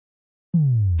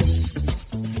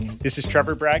This is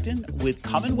Trevor Bragdon with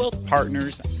Commonwealth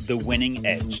Partners, The Winning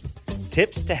Edge.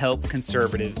 Tips to help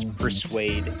conservatives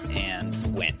persuade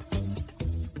and win.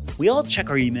 We all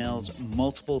check our emails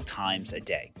multiple times a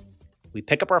day. We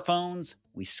pick up our phones,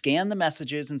 we scan the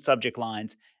messages and subject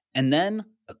lines, and then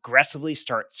aggressively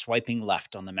start swiping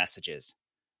left on the messages.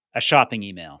 A shopping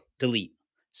email, delete.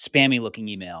 Spammy-looking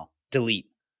email,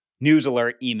 delete. News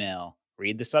alert email,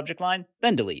 read the subject line,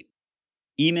 then delete.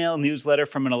 Email newsletter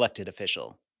from an elected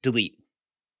official, delete.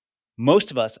 Most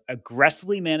of us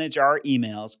aggressively manage our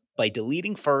emails by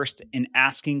deleting first and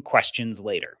asking questions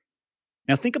later.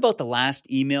 Now think about the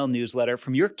last email newsletter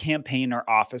from your campaign or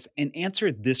office and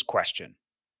answer this question.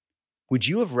 Would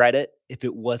you have read it if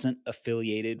it wasn't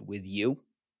affiliated with you?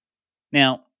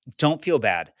 Now, don't feel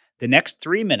bad. The next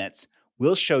 3 minutes,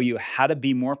 we'll show you how to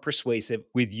be more persuasive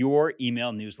with your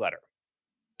email newsletter.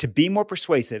 To be more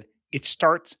persuasive, it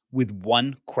starts with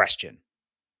one question.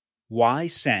 Why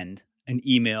send an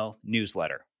email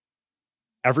newsletter?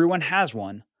 Everyone has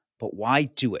one, but why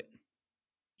do it?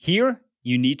 Here,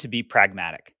 you need to be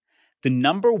pragmatic. The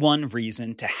number one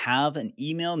reason to have an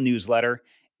email newsletter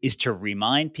is to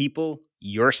remind people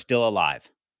you're still alive.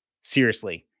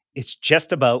 Seriously, it's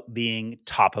just about being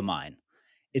top of mind.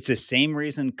 It's the same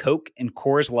reason Coke and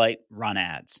Coors Light run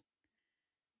ads.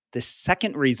 The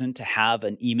second reason to have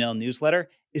an email newsletter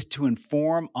is to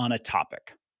inform on a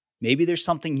topic. Maybe there's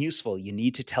something useful you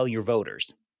need to tell your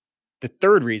voters. The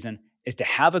third reason is to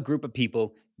have a group of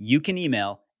people you can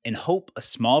email and hope a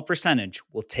small percentage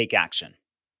will take action.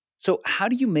 So how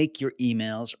do you make your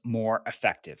emails more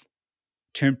effective?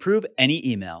 To improve any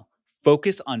email,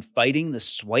 focus on fighting the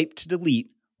swipe to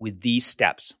delete with these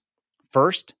steps.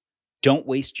 First, don't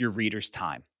waste your readers'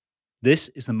 time. This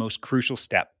is the most crucial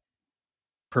step.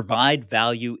 Provide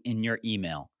value in your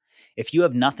email. If you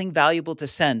have nothing valuable to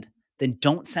send, then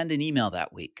don't send an email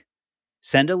that week.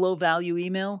 Send a low-value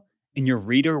email, and your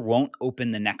reader won't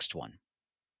open the next one.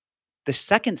 The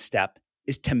second step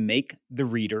is to make the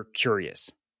reader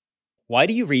curious. Why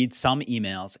do you read some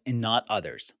emails and not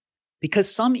others?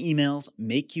 Because some emails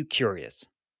make you curious.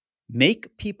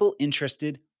 Make people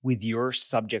interested with your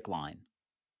subject line.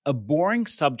 A boring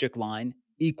subject line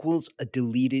equals a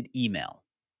deleted email.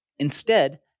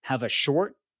 Instead, have a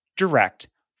short, direct,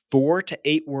 4 to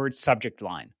 8 word subject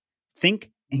line.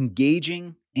 Think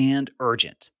engaging and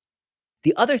urgent.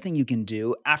 The other thing you can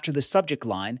do after the subject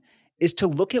line is to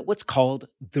look at what's called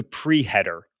the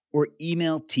pre-header or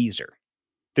email teaser.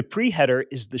 The pre-header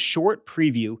is the short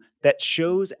preview that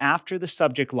shows after the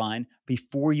subject line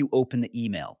before you open the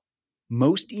email.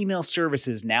 Most email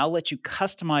services now let you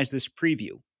customize this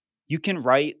preview. You can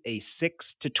write a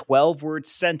 6 to 12 word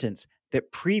sentence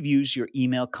that previews your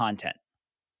email content.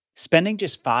 Spending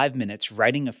just 5 minutes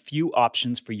writing a few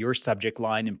options for your subject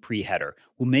line and pre-header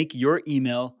will make your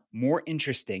email more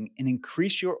interesting and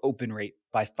increase your open rate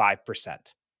by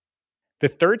 5%. The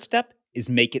third step is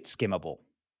make it skimmable.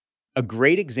 A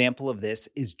great example of this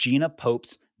is Gina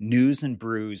Pope's News and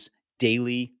Brews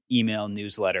daily email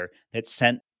newsletter that's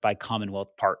sent by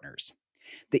Commonwealth Partners.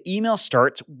 The email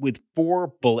starts with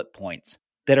 4 bullet points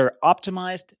that are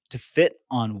optimized to fit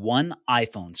on one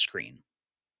iPhone screen.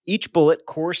 Each bullet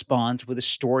corresponds with a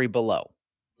story below.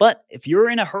 But if you're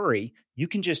in a hurry, you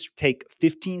can just take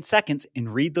 15 seconds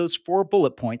and read those 4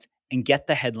 bullet points and get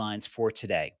the headlines for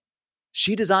today.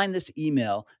 She designed this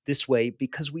email this way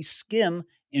because we skim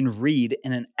and read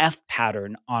in an F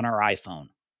pattern on our iPhone.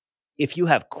 If you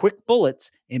have quick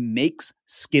bullets, it makes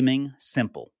skimming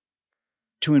simple.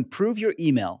 To improve your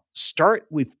email, start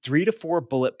with 3 to 4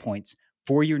 bullet points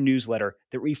for your newsletter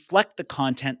that reflect the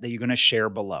content that you're going to share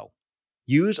below.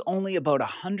 Use only about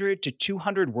 100 to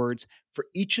 200 words for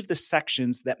each of the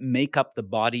sections that make up the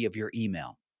body of your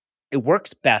email. It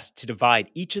works best to divide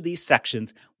each of these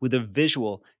sections with a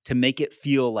visual to make it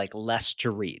feel like less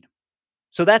to read.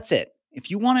 So that's it. If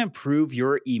you want to improve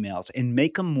your emails and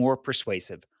make them more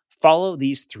persuasive, follow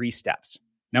these 3 steps.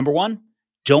 Number 1,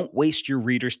 don't waste your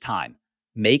reader's time.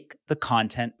 Make the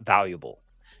content valuable.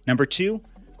 Number 2,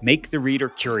 make the reader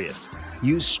curious.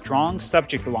 Use strong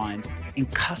subject lines and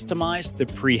customize the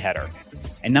pre-header.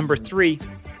 And number 3,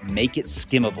 make it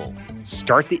skimmable.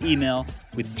 Start the email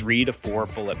with 3 to 4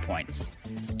 bullet points.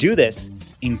 Do this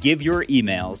and give your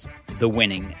emails the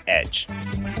winning edge.